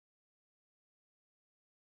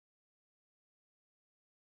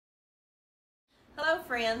Hello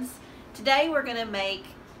friends, today we're going to make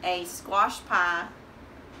a squash pie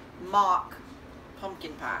mock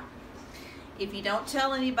pumpkin pie. If you don't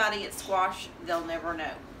tell anybody it's squash, they'll never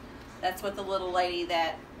know. That's what the little lady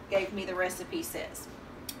that gave me the recipe says.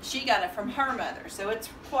 She got it from her mother, so it's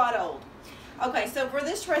quite old. Okay, so for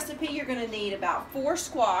this recipe you're going to need about 4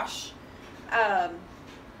 squash,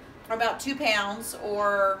 about 2 pounds,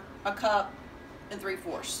 or a cup and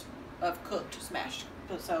 3/4 of cooked smashed.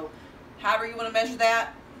 So however you want to measure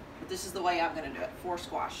that, but this is the way I'm going to do it. 4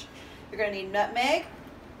 squash. You're going to need nutmeg,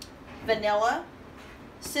 vanilla,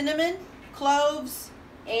 cinnamon, cloves,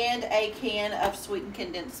 and a can of sweetened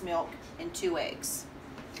condensed milk and 2 eggs.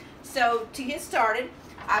 So to get started,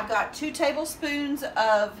 I've got 2 tablespoons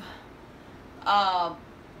of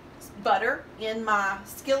butter in my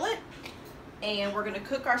skillet, and we're going to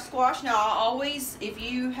cook our squash. Now I always, if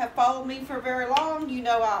you have followed me for very long, you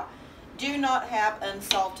know I do not have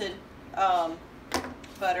unsalted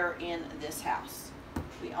butter in this house.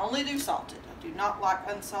 We only do salted. I do not like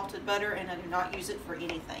unsalted butter, and I do not use it for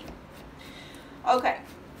anything. Okay,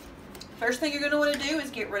 first thing you're going to want to do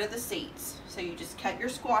is get rid of the seeds. So you just cut your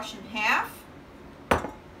squash in half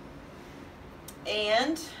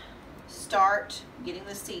and start getting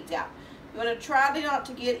the seeds out. You want to try not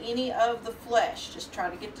to get any of the flesh. Just try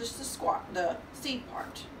to get just the seed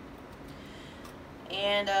part.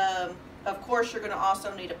 And of course, you're going to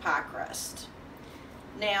also need a pie crust.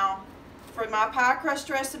 Now, for my pie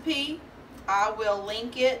crust recipe, I will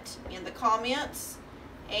link it in the comments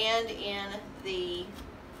and in the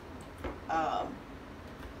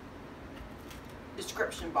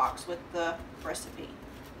description box with the recipe.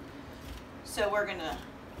 So we're going to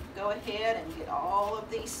go ahead and get all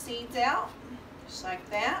of these seeds out, just like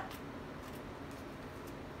that.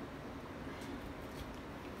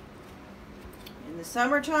 In the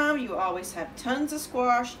summertime, you always have tons of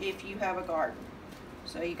squash if you have a garden.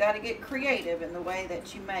 So you got to get creative in the way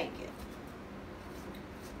that you make it.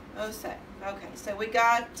 Okay, so we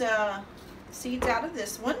got seeds out of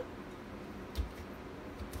this one.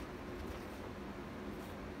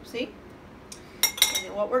 See? And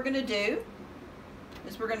then what we're going to do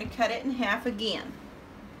is we're going to cut it in half again.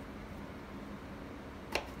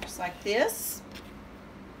 Just like this.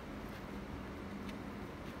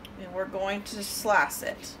 And we're going to slice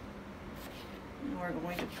it. And we're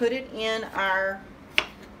going to put it in our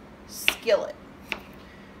skillet.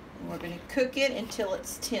 And we're going to cook it until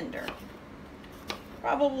it's tender.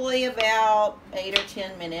 Probably about 8 or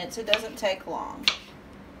 10 minutes. It doesn't take long.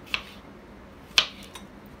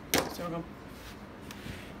 So we're going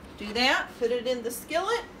to do that. Put it in the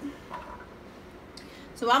skillet.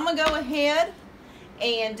 So I'm going to go ahead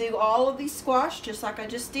and do all of these squash just like I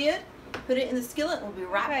just did. Put it in the skillet and we'll be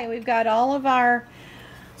right back. Okay, we've got all of our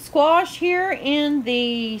squash here in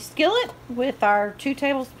the skillet with our 2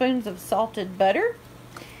 tablespoons of salted butter.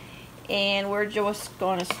 And we're just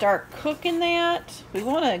going to start cooking that. We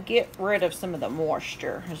want to get rid of some of the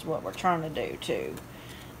moisture is what we're trying to do too.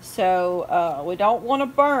 So we don't want to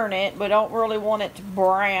burn it. We don't really want it to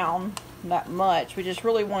brown that much. We just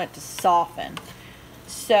really want it to soften.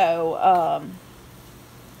 So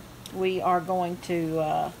we are going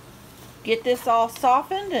to get this all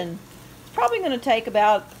softened, and it's probably going to take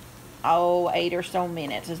about 8 or so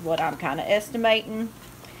minutes is what I'm kind of estimating,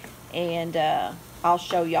 and I'll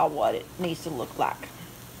show y'all what it needs to look like.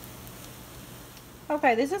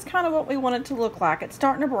 Okay, this is kind of what we want it to look like. It's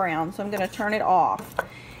starting to brown, so I'm going to turn it off,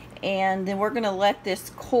 and then we're going to let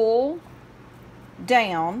this cool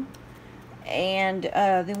down, and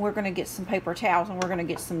then we're going to get some paper towels and we're going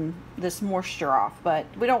to get this moisture off, but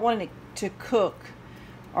we don't want it to cook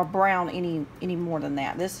or brown any more than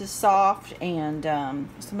that. This is soft, and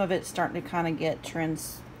some of it's starting to kind of get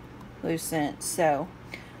translucent, so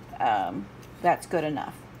that's good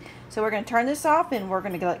enough. So we're going to turn this off and we're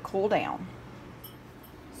going to let it cool down.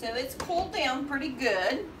 So it's cooled down pretty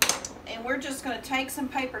good, and we're just going to take some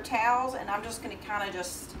paper towels, and I'm just going to kind of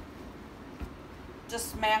just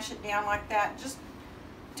smash it down like that, just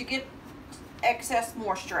to get excess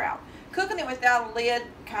moisture out. Cooking it without a lid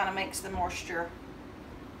kind of makes the moisture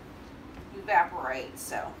evaporate,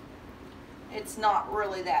 so it's not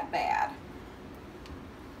really that bad.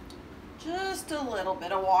 Just a little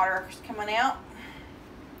bit of water is coming out.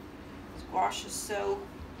 Squash is so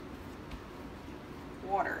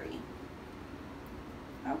watery.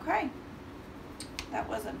 Okay, that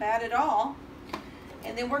wasn't bad at all.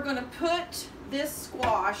 And then we're going to put this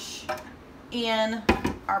squash in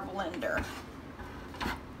our blender.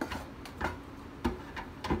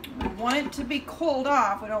 We want it to be cooled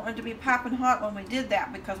off. We don't want it to be piping hot when we did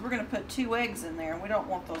that, because we're going to put 2 eggs in there, and we don't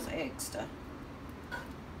want those eggs to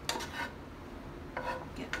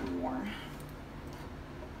get warm.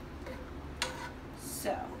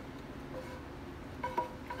 So,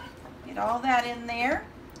 get all that in there.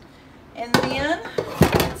 And then,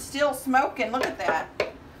 it's still smoking. Look at that.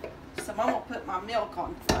 So I'm going to put my milk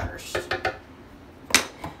on first.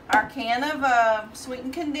 Our can of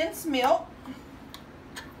sweetened condensed milk.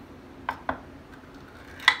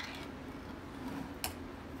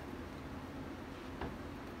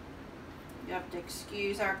 You have to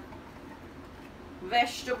excuse our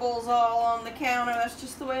vegetables all on the counter. That's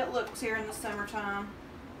just the way it looks here in the summertime.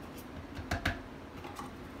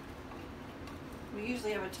 We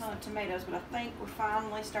usually have a ton of tomatoes, but I think we're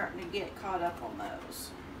finally starting to get caught up on those.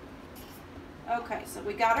 Okay, so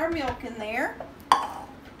we got our milk in there.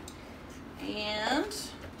 And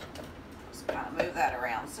just kind of move that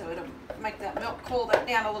around so it'll make that milk cool that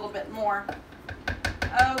down a little bit more.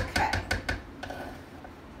 Okay.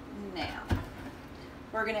 Now,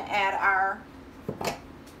 we're going to add our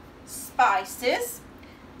spices.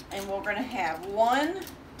 And we're going to have 1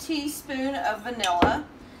 teaspoon of vanilla.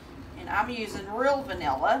 And I'm using real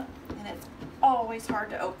vanilla. And it's always hard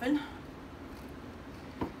to open.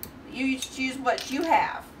 You just use what you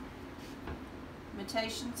have.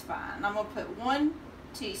 Imitation's fine. I'm going to put 1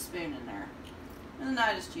 teaspoon in there. And then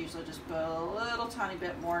I just usually just put a little tiny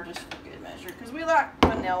bit more just for good measure because we like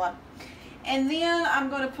vanilla. And then I'm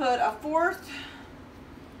going to put 1/4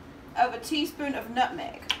 of a teaspoon of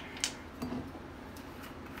nutmeg.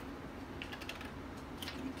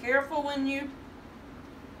 Be careful when you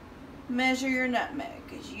measure your nutmeg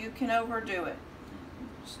because you can overdo it.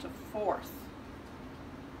 Just 1/4.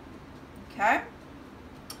 Okay.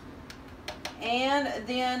 And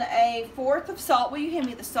then 1/4 of salt. Will you hand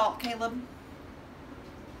me the salt, Caleb?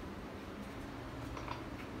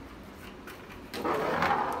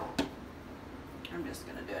 I'm just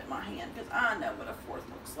going to do it in my hand because I know what 1/4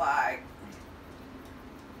 looks like.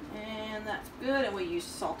 And that's good. And we use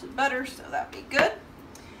salted butter, so that'd be good.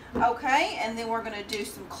 Okay, and then we're going to do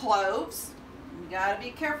some cloves. You got to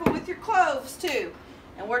be careful with your cloves too.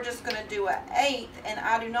 And we're just going to do 1/8, and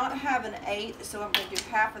I do not have 1/8, so I'm going to do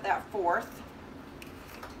half of that 1/4.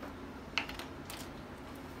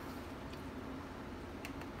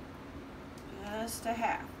 Just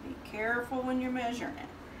 1/2. Be careful when you're measuring it.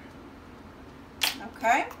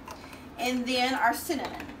 Okay, and then our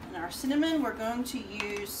cinnamon. And our cinnamon, we're going to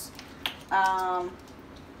use a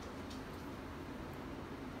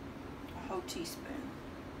whole teaspoon.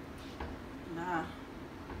 Nah.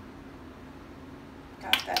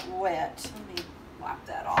 Got that wet. Let me wipe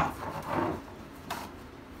that off.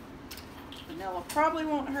 Vanilla probably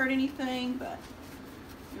won't hurt anything, but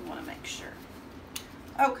we want to make sure.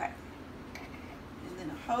 Okay. And then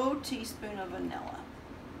a whole teaspoon of vanilla.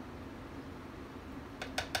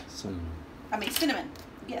 Cinnamon. I mean cinnamon.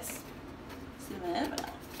 Yes. Cinnamon and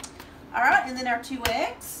vanilla. All right, and then our 2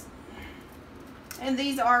 eggs. And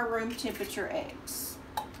these are room temperature eggs.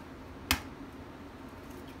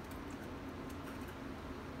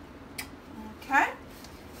 Okay,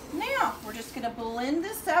 now we're just going to blend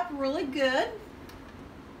this up really good.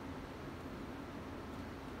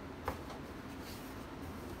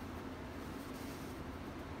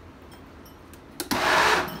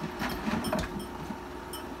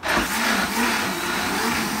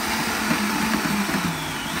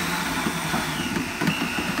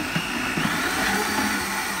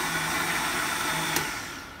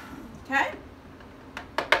 Okay.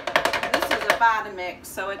 Vitamix,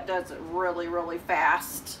 so it does it really, really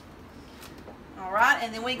fast. All right,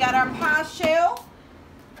 and then we got our pie shell.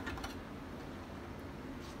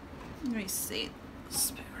 Let me see the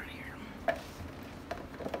spoon right here.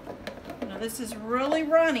 Now this is really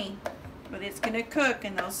runny, but it's going to cook,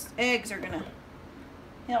 and those eggs are going to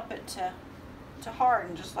help it to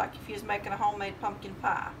harden, just like if you was making a homemade pumpkin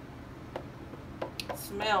pie. It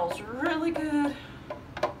smells really good.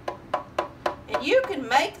 And you can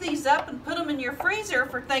make these up and put them in your freezer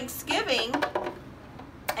for Thanksgiving,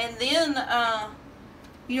 and then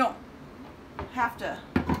you don't have to,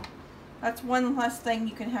 that's one less thing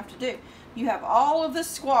you can have to do. You have all of this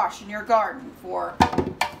squash in your garden for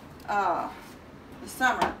the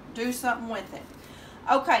summer. Do something with it.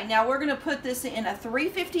 Okay, now we're going to put this in a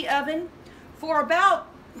 350 oven for about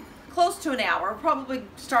close to an hour. We'll probably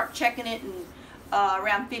start checking it in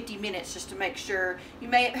around 50 minutes just to make sure. You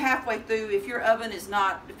may halfway through, if your oven is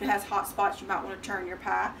not, if it has hot spots, you might want to turn your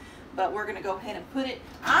pie. But we're going to go ahead and put it.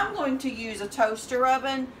 I'm going to use a toaster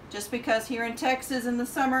oven just because here in Texas in the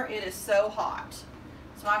summer it is so hot.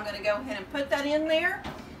 So I'm going to go ahead and put that in there,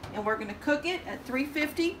 and we're going to cook it at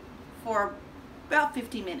 350 for about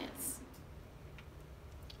 50 minutes.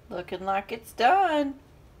 Looking like it's done.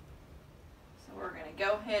 So we're going to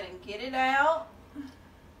go ahead and get it out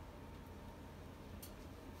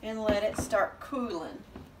and let it start cooling.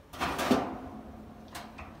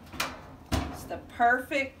 It's the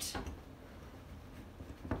perfect,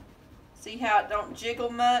 see how it don't jiggle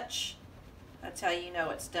much? That's how you know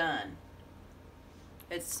it's done.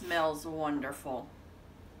 It smells wonderful.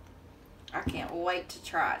 I can't wait to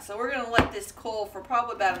try it. So we're going to let this cool for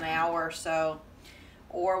probably about an hour or so,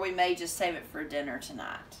 or we may just save it for dinner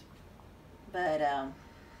tonight. But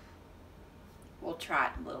we'll try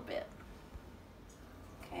it in a little bit.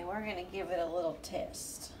 Okay, we're going to give it a little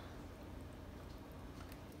test.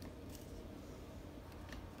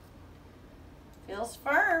 Feels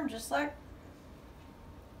firm, just like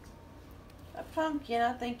a pumpkin.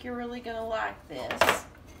 I think you're really going to like this.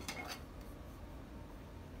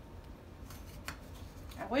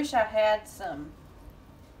 I wish I had some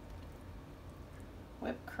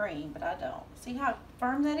whipped cream, but I don't. See how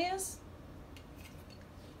firm that is?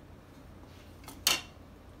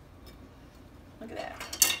 Look at that.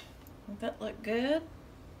 Does that look good?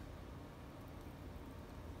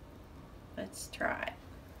 Let's try it.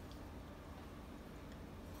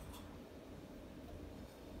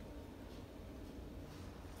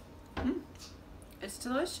 It's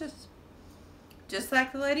delicious. Just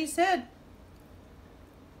like the lady said.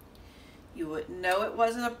 You wouldn't know it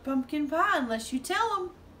wasn't a pumpkin pie unless you tell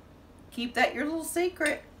them. Keep that your little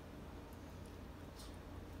secret.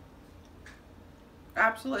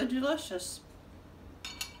 Absolutely delicious.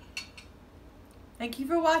 Thank you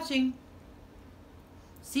for watching.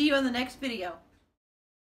 See you in the next video.